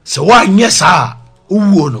 So why nyesa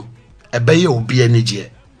uwo no ebeye obi enije.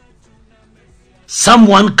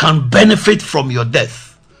 Someone can benefit from your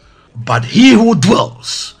death, but he who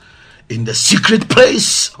dwells in the secret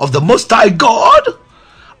place of the Most High God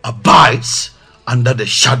abides under the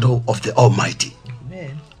shadow of the Almighty.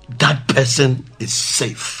 Amen. That person is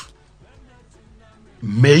safe.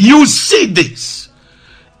 May you see this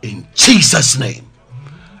in Jesus' name.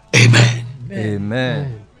 Amen.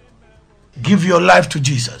 Amen. Give your life to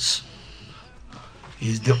Jesus. He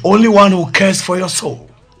is the only one who cares for your soul,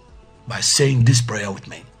 by saying this prayer with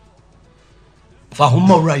me. Fa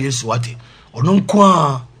humma ura Yesu ati onunko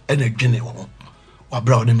a ene dwene ho.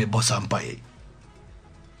 wabra ne me bossa mpaye.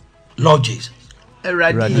 Lord Jesus,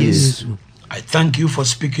 I thank you for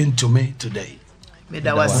speaking to me today. I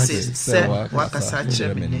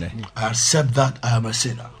accept that I am a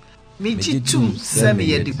sinner.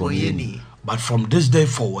 But from this day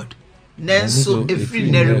forward, I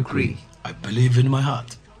believe in my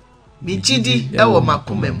heart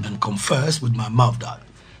and confess with my mouth that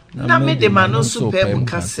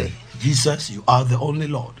Jesus, you are the only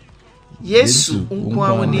Lord.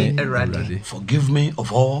 Forgive me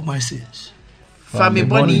of all my sins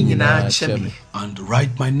and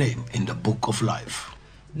write my name in the book of life.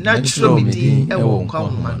 Let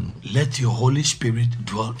your Holy Spirit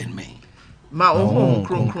dwell in me, and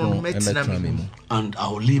I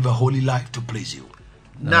will live a holy life to please you.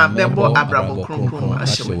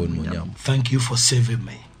 Thank you for saving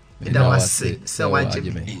me. In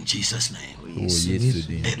Jesus' name.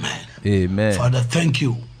 Amen. Amen. Father, thank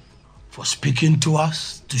you for speaking to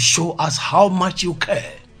us to show us how much you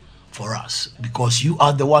care for us, because you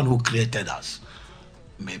are the one who created us.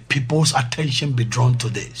 May people's attention be drawn to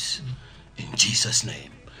this. In Jesus'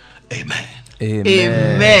 name. Amen.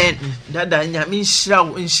 Amen. Dada nyame nhyira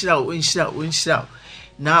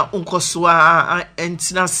na unkoswa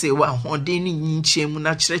entina se wa hoden ni nyinchemu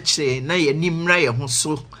na kyerɛkyerɛ na ye nimra ye ho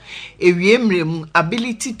so ewiemrem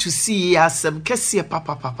ability to see asem kese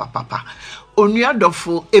papa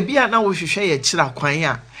onuadofo ebia na wo hwehwɛ ye kyerɛ kwan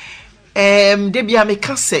a de bia me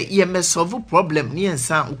kase ye me solve problem ni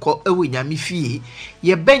ensa nkɔ ewo nyame fie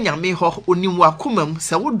ye benyame ho onim wakomam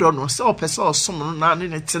se wodɔ no se opese osom no na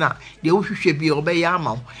ne tena de wo hwehwɛ bia obɛyɛ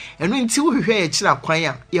ama wo eno nti wo hwehwɛ ye kyerɛ kwan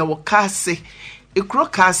a ye wo Kaase Ikro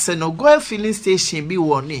Kaase no go filling station bi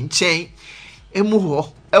wo ne nkyɛn emu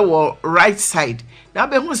ho ewo right side na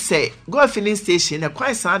be hu se go filling station na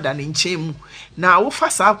kwan san da ne nkyɛn mu na wo fa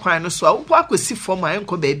sa kwan no so a wo akosi form a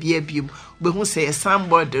enko ba bia biem be hu se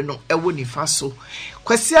signboard no ewo nifa so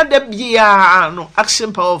kwasi ada bia no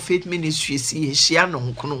Action Power of Faith Ministries ye hia no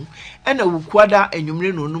nkono ena wukwada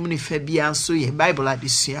enwumre no onum nifa bia so ye Bible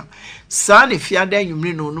adesua sa ne fiada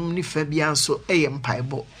enwumre no onum nifa bia so eye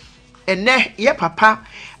mpaibo ene ye papa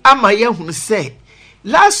ama ye hunu say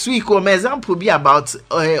last week or example be about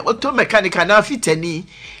auto mechanical na fitani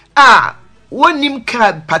wonim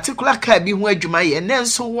car particular car bi ho adwuma ye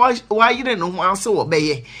nenso wa yire no ho ase wo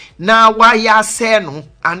beye na wa ya se no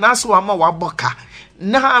anaso wa ma wa boka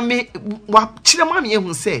na me wa kire ma me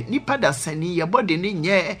hu say nipa da sani ye body ne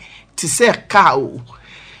nye ti se car o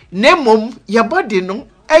nemom ye body no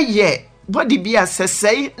eye body bi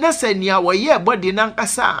asesei na sania wo ye body na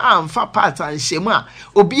nkasa amfa part anhyemu a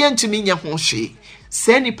obi entumi nye ho hwe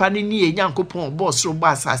se nipa ni ye Nyankopon boss ro ba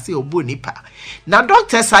asase obo nipa na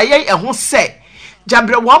doctors aye ho se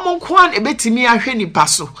jabre wo mo kwan ebetimi ahwe nipa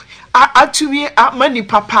so atumi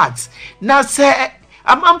manipa parts na se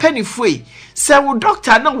amampani foi se wo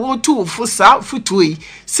doctor na wo tu fu sa futui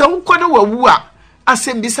se wo kono wawu a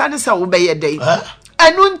asembisa ne se wo beye den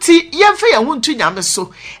Anunti yemfe ye huntu nyame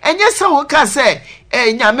so enye se wo ka se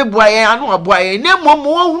nyame boaye anu aboaye ne mom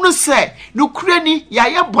wo hunu se no kurani ya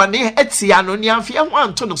ye bone etia no ne amfe ho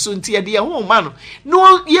anto no so nti ye de ho ma no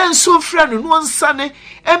no ye nso fra no no nsane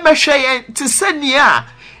emehwe ye te sani a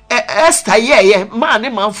Esther ye ma ne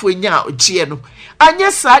manfo nya ogie no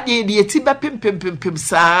anye sa de ti be pempempempem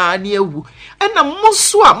sa ne ewu ena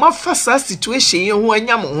muso a mafasa situation ye ho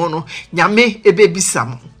anya mo ho no nyame ebebisa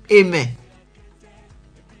mo amen.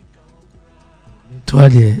 Toi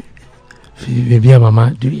de bia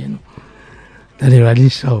mama du yeno na de rally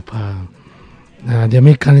shop na de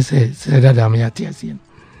me kan se da me atiasie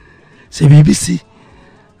se BBC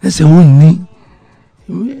na se wonni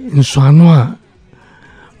nsuano a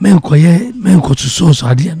menko tuso so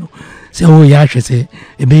ade no se wo ya hwe se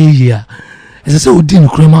ebe yi a ese se odi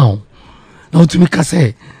nkrema ho na otumi ka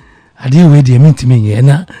se ade we de mentimi ye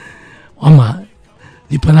na wama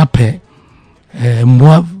nipa na pe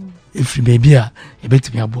mboa if baby a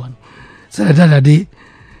betimi abo no say that day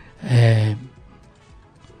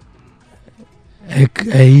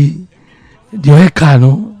the car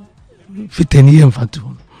no fiteni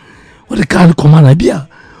emfatu what the car command bia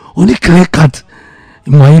oni clear cut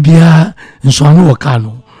mo bia nso anu wo car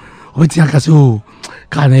no obeti aka say oh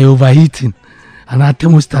car na overheating and I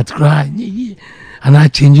thermostat cry and I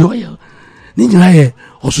change oil ni nyina ye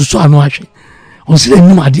osusu anu ahwe on se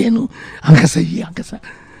nim ade no anka say yi anka say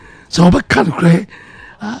so oba kan kre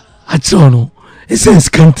atso essence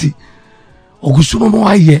kanti ogusumo no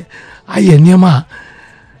aye niema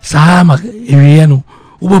saa ma ewie no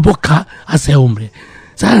uboboka asa omre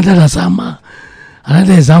saa ndada sama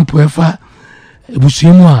another example efa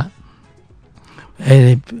ebusuemu a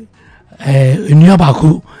enu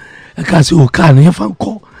abako aka se o car no yɛfa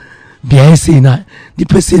nkɔ bia sei na di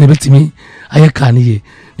pese ne betimi ayɛ car no ye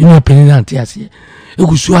ni no peni na ante ase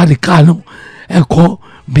egusu ade car no ɛkɔ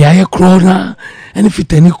bia yɛ kro na ɛne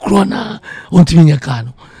fitani kro na ontimi nyɛ car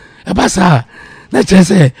no ɛba saa na kyerɛ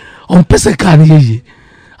sɛ on pese car no ye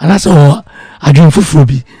ana sɛ o adwen foforo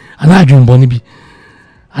bi ana adwen bɔne bi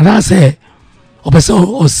ana sɛ o pese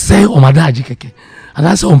o sɛ o madaji keke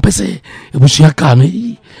ana sɛ on pese ebusua car no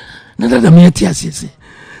yi na dada me ati ase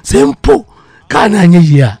sɛ mpo car na anya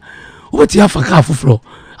yi a wobɛti afa car foforo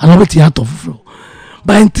ana wobɛti atɔ foforo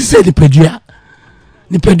ba nti sɛ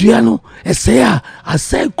nipadua no ɛsɛ a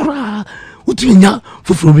asɛ kura wotumi nya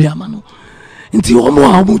foforo bi ama no nti wɔn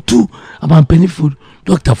a wɔn tu amampanifo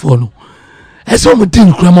doctor for no ɛsɛ wɔn di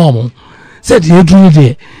nkura ma wɔn sɛ deɛ eduru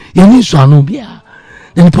deɛ yɛn nso ano bia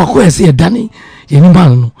na nipa kɔ ɛsɛ yɛ dani yɛn ba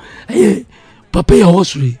no ɛyɛ papa yɛ wɔ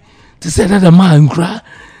soro te sɛ dada maa nkura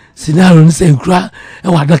scenario ne sɛ nkura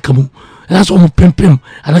ɛwɔ adaka mu ɛna sɛ wɔn pempem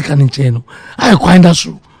adaka ne nkyɛn no ayɛ kwan da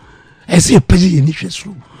soro ɛsɛ yɛ pɛgye yɛn ni hwɛ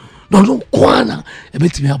soro na ɔno kwan na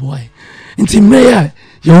ɛbɛtumi aboa yɛ nti mmerɛ yɛ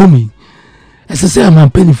yɛwɔ mu ɛsɛ sɛ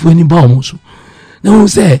amampanifo ani ba wɔn so na wɔn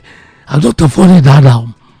sɛ adɔktafoɔ ne daadaa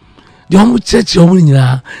wɔn deɛ wɔn kyerɛkyerɛ wɔn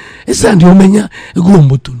nyinaa ɛsɛ deɛ wɔn anya egu wɔn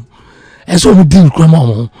bɔtɔ no ɛsɛ wɔn di nkura ma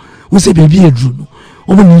wɔn wɔn sɛ beebi yɛ duro no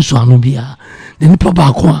wɔn ni nso ano biara na nipa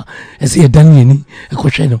baako a ɛsɛ yɛ dan yɛn ni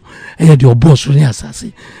ɛkɔhwɛ no ɛyɛ deɛ ɔbɔ soro ne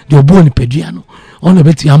asase deɛ ɔbɔ nipadua no ɔno na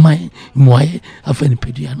ɛbɛtumi ama mmuayɛ afa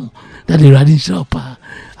nipadua no dada awurade nhyira wo paa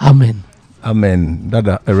amen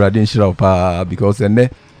dada awurade nhyira wo paa because ɛnɛ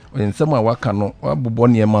nsɛm a waka no wabobɔ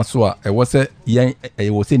nneɛma so a ɛwɔ sɛ yɛn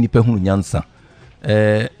ɛwɔ sɛ nipa hunu nyansa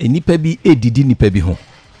nipa bi ɛdidi nipa bi ho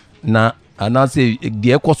na anaasɛ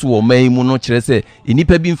deɛ ɛkɔ so wɔ ɔman mu no kyerɛ sɛ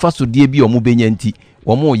nipa bi mfa so deɛ bi ɔmo bɛnya nti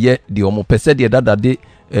wɔn yɛ deɛ wɔn pɛ sɛ deɛ dada de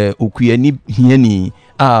okuyani hiani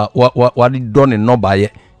a wade dɔ ne nnɔbaeɛ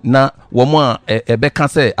na wɔn a ɛbɛka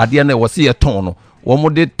sɛ adeɛ no ɛwɔ sɛ yɛtɔn no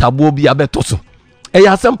wɔn de tabuo bi abɛto so ɛyɛ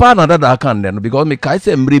asɛm paa na dada aka nnɛ no because mekae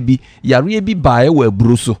sɛ mmerɛ bi yareɛ bi baeɛ wɔ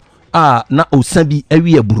aburo so a na osa bi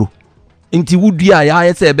awi aburo nti wodua a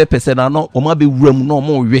yɛayɛ sɛ ɛbɛpɛ sɛ na no wɔn abɛwura mu na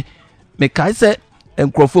wɔn rewe mekae sɛ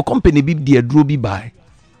nkurɔfoɔ company bi de aduro bi baeɛ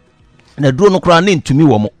na aduro no koraa ne ntumi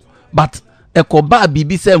wɔ mo but ɛkɔbaa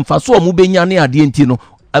biribi sɛ mfa so a mo bɛnya ne adeɛ nti no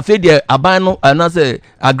afei deɛ aban no anaasɛ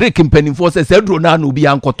agric mpanimfoɔ sɛ sɛ aduro no a na obi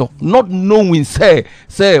ankɔtɔ not knowing sɛ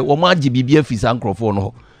wɔn agye biribi afi saa nkurɔfoɔ no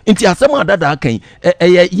hɔ nti asɛm a dada aka yi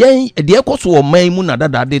ɛyɛ yɛn deɛ ɛkɔ so wɔ man mu na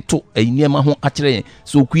dada de to nneɛma ho akyerɛ yɛn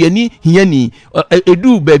so okuyani hiani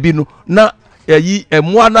edu baabi no na ɛyi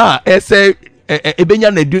mmoa no a ɛsɛ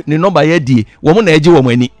ɛbɛnya ne nɔba yɛ die wɔn na ɛgye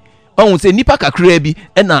wɔn ani ɔhun sɛ nipa kakraa bi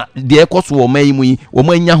ɛna deɛ ɛkɔ so wɔ man mu yi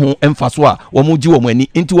wɔn anya ho mfa so a wɔn gye wɔn ani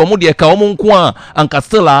nti wɔn deɛ ka wɔn nko a anka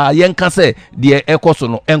still a yɛnka sɛ deɛ ɛkɔ so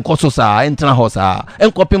no ɛnkɔ so saa ɛntena hɔ saa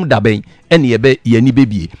ɛnkɔpem dabɛn ɛne yɛni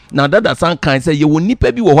bɛbie na dada san kan sɛ yɛwɔ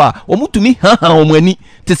nipa bi wɔ hɔ a wɔn tumi haha wɔn ani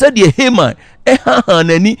te sɛ deɛ Haman ɛhaha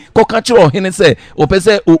n'ani kɔka kyerɛ ɔhene sɛ ɔpɛ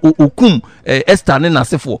sɛ okum Esther ne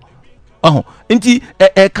n'asefoɔ ɔhun nti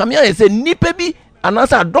kamea yɛ sɛ nipa bi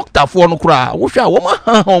anasa doctorfoɔ no koraa wohwɛ a wɔn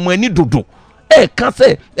ahaha wɔn ani dodo ɛka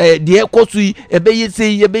sɛ deɛ ɛkɔ so yi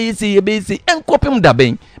ɛbɛyɛ sei ɛnkɔpem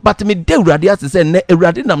dabɛn but me da awurade ase sɛ nnɛ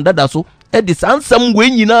awurade nam dada so ɛde saa nsɛm wei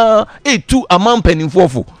nyinaa ɛtu ama mpanimfoɔ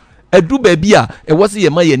fo adu baabi a ɛwɔ sɛ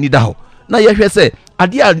yɛma yɛni da hɔ na yɛhwɛ sɛ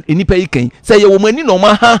adeɛ a nipa yi kan sɛ yɛwɔ mo ani na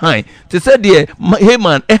ɔma hahan te sɛ deɛ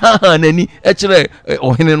Haman ɛhahan n'ani ɛkyerɛ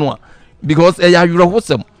ɔhene no a because ɛyɛ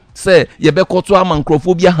awerɛhosɛm sɛ yɛbɛkɔ to ama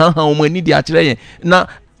nkurɔfoɔ bi ahahan wɔn ani de akyerɛ yɛn na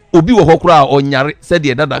obi wɔ hɔ koraa ɔnyare sɛ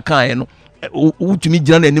deɛ dada kaeɛ no wotumi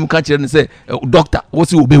gyina n'anim ka kyerɛ no sɛ doctor wɔ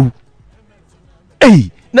sɛ obɛwu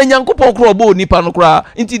na nyankopɔn koraa ɔbɔ nipa no koraa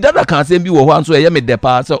nti dada ka asɛm bi wɔ hɔ nso ɛyɛ me dɛ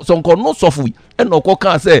paa sɛ nkɔ no sɔfo yi ɛna ɔkɔ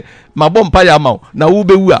kaa sɛ mabɔ mpayɛ ama wo na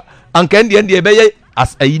wobɛwu a anka deɛ ɛbɛyɛ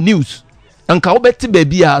as ayi news anka wobɛte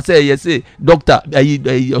baabi a sɛ ɛyɛ sɛ doctor ayi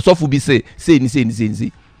ɔsɔfo bi sɛ sei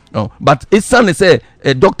but ɛsiane sɛ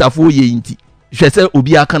doctorfoɔ yɛ nti hwɛ sɛ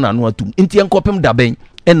obi aka n'ano atum nti yɛnkɔpem dabɛn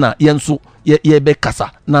ɛna yɛn nso yɛbɛkasa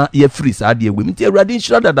na yɛfiri saa adeɛ wɔ mu nti awurade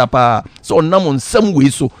nhyira dada paa sɛ ɔnam nsɛm wei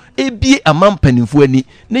so ebie ama mpanimfoɔ ani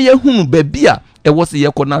na yɛhunu baabi a ɛwɔ sɛ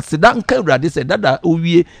yɛkɔ na seda nka awurade sɛ dada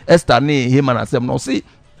owie Esther ne Haman asɛm na ɔse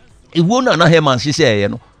ewuo no ana Haman hyehyɛeɛ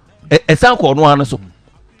no ɛsan kɔ ɔno ano so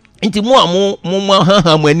nti mo a mo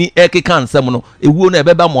haha mo ani ɛkeka nsɛm no ewuo no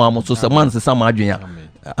ɛbɛba mo a mo so sɛ mansesa mo adwenya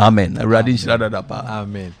amen awurade nhyira dada paa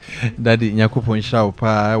amen dadi nyakopɔn nhyira wo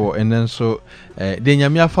paa wɔ ɛnɛ nso de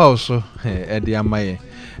nyame afa wo so ɛde ama yɛ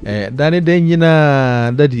dane da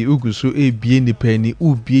nyinaa dadi ugu so ebie nipa ani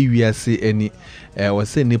ubie wiase ani wɔ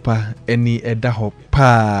sɛ nipa ani ɛda hɔ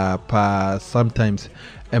paa sometimes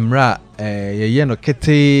emra ye no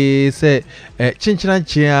kete se chinchina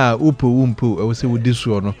chia upo wumpo we say wudi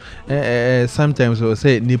so no sometimes we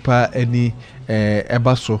say nipa ani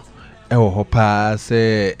eba so ewo ho pa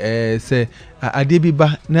se ade bi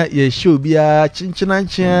ba na ye show bia chinchina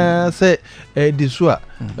chia se di so a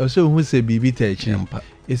we say hu se bibi ta chi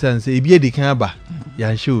isan se ebi edi kan ba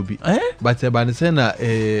ya show bi but eba ne say na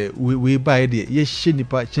we buy dey ye hye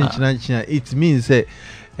nipa chinchina chia it means say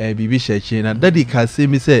bibi shechi na Daddy Kaase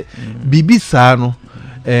mi say bibi saa no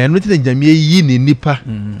no ti nyame yi ni nipa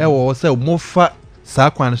wo say mofa saa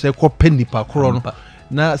kwan say kopa nipa koro no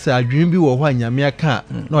na say adwin bi wo ho anyame aka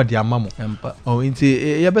na ode amamo nti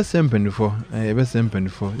ye be sempenifo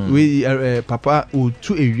we papa o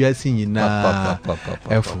tu ewiase nyina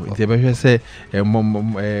efo nti be hwe say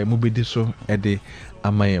mo bedi so de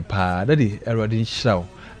amaye pa Daddy erode nhyiraw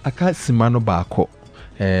aka sima no baako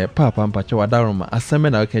papa mpache wadaroma aseme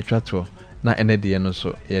na oketwa to na enede no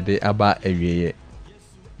so ye de aba awieye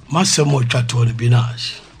masemo twa to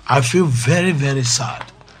binash. I feel very, very sad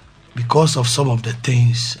because of some of the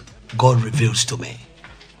things God reveals to me.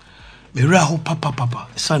 Papa,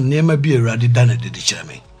 son never be ready done it.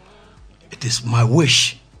 It is my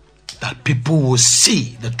wish that people will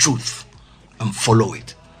see the truth and follow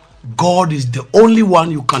it. God is the only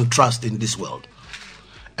one you can trust in this world.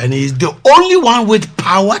 And he is the only one with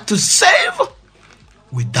power to save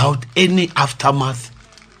without any aftermath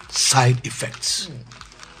side effects.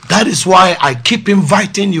 That is why I keep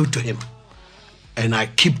inviting you to him. And I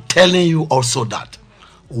keep telling you also that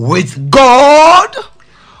with God,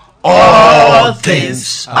 all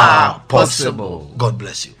things are possible. God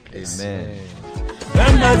bless you. Amen.